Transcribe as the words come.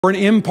For an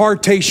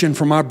impartation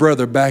from my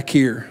brother back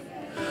here.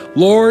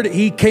 Lord,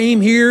 he came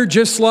here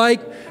just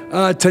like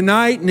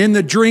tonight and in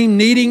the dream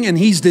needing, and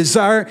he's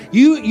desire.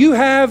 You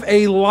have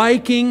a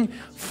liking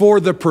for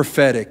the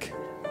prophetic.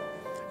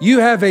 You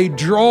have a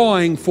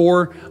drawing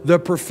for the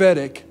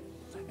prophetic.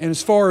 And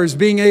as far as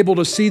being able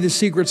to see the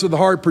secrets of the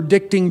heart,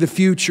 predicting the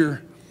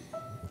future.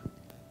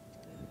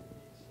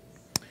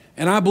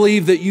 And I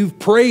believe that you've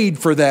prayed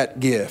for that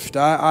gift.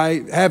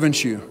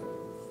 Haven't you?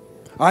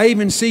 I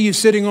even see you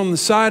sitting on the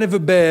side of a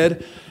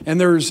bed,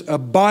 and there's a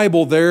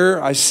Bible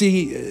there. I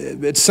see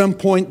at some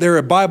point there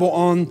a Bible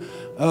on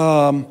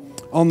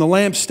the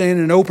lampstand,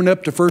 and open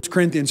up to 1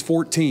 Corinthians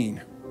 14,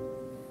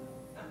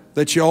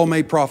 that you all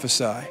may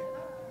prophesy.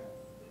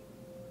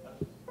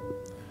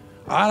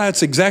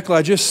 That's exactly,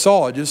 I just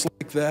saw it just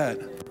like that.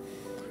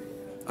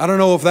 I don't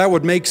know if that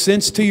would make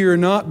sense to you or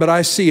not, but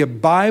I see a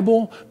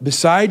Bible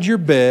beside your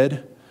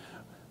bed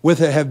with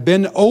it have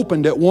been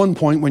opened at one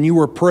point when you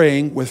were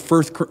praying with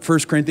 1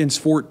 Corinthians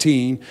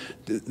 14,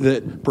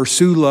 that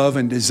pursue love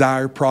and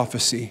desire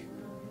prophecy.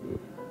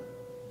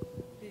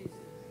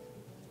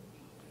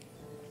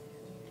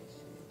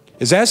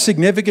 Is that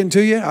significant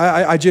to you?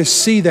 I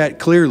just see that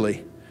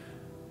clearly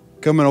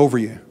coming over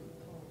you,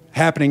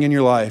 happening in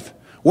your life.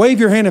 Wave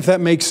your hand if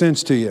that makes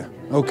sense to you.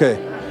 Okay.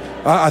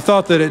 I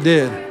thought that it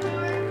did.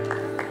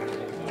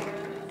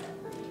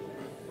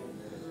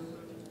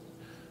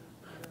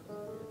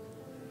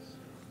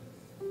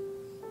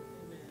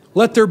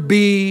 Let there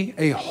be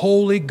a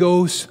Holy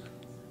Ghost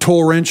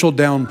torrential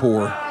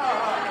downpour.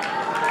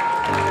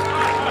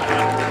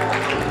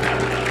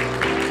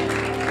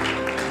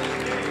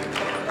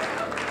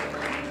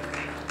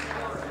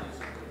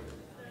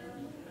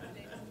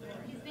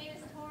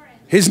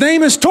 His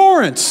name is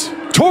Torrance.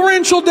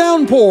 Torrential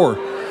downpour.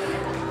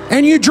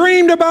 And you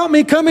dreamed about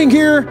me coming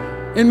here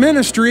in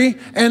ministry,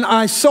 and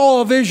I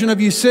saw a vision of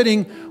you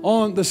sitting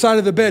on the side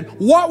of the bed.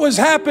 What was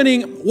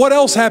happening? What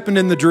else happened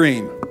in the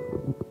dream?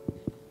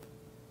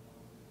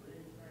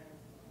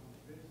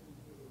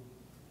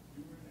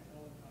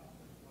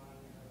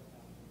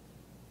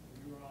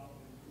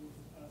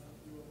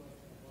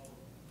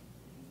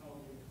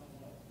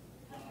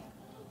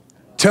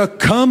 To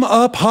come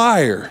up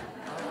higher.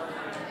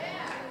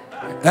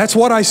 That's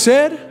what I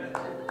said.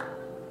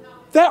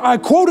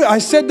 I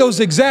said those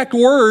exact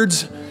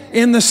words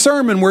in the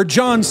sermon where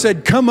John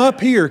said, come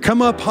up here,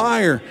 come up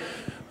higher.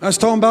 I was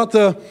talking about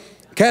the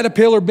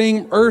caterpillar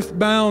being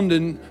earthbound,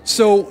 and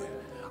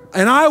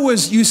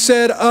you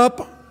said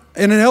up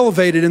and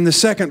elevated in the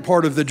second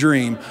part of the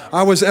dream.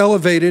 I was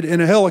elevated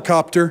in a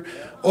helicopter.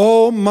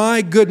 Oh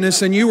my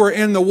goodness, and you were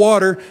in the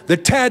water. The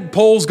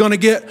tadpole's gonna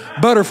get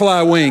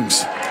butterfly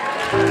wings.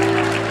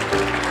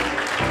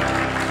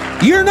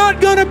 You're not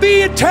going to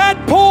be a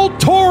tadpole,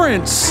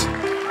 Torrance.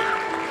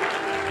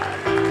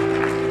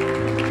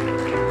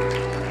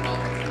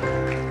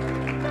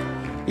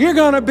 You're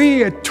going to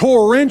be a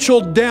torrential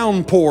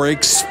downpour.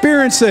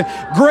 Experience a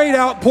great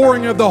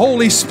outpouring of the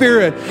Holy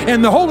Spirit.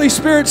 And the Holy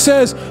Spirit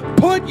says,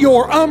 put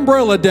your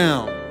umbrella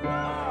down.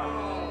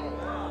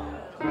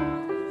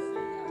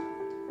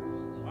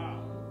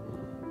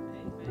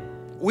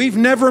 We've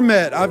never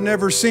met. I've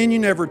never seen you,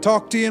 never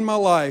talked to you in my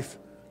life.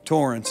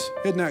 Torrance.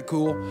 Isn't that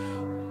cool?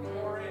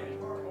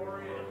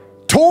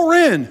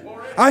 Torin.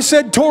 I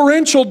said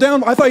torrential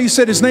down. I thought you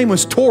said his name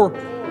was Torin.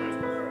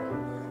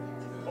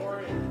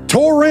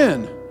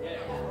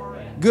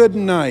 Good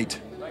night.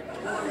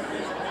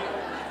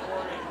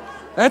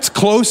 That's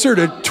closer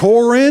to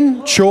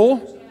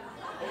torrential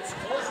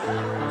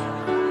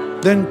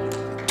than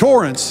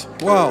Torrance.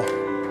 Wow.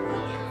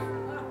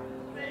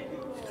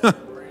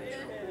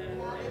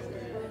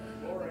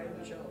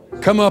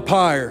 Come up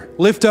higher.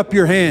 Lift up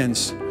your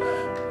hands.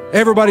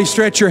 Everybody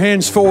stretch your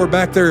hands forward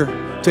back there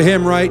to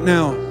Him right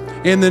now.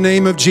 In the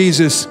name of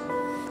Jesus,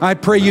 I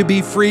pray you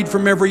be freed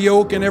from every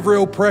yoke and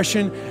every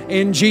oppression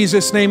in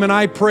Jesus' name. And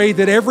I pray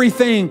that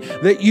everything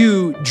that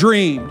you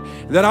dreamed,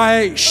 that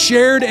I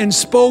shared and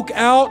spoke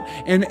out,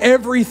 and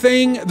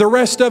everything, the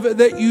rest of it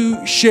that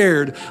you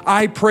shared,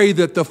 I pray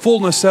that the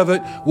fullness of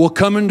it will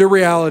come into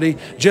reality,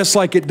 just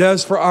like it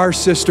does for our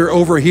sister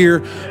over here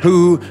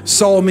who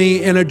saw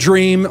me in a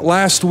dream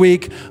last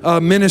week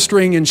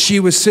ministering, and she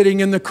was sitting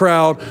in the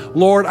crowd.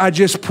 Lord, I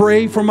just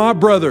pray for my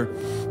brother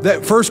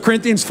that 1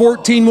 Corinthians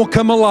 14 will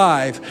come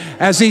alive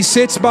as he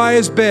sits by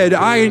his bed.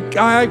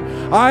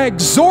 I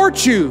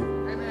exhort you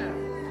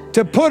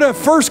to put a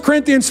 1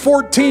 Corinthians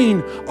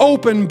 14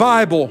 open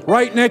Bible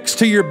right next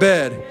to your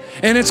bed.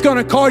 And it's going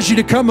to cause you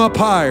to come up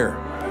higher.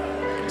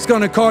 It's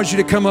going to cause you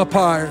to come up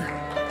higher.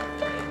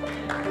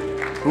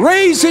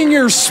 Raising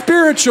your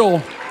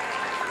spiritual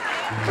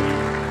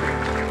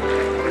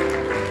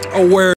awareness.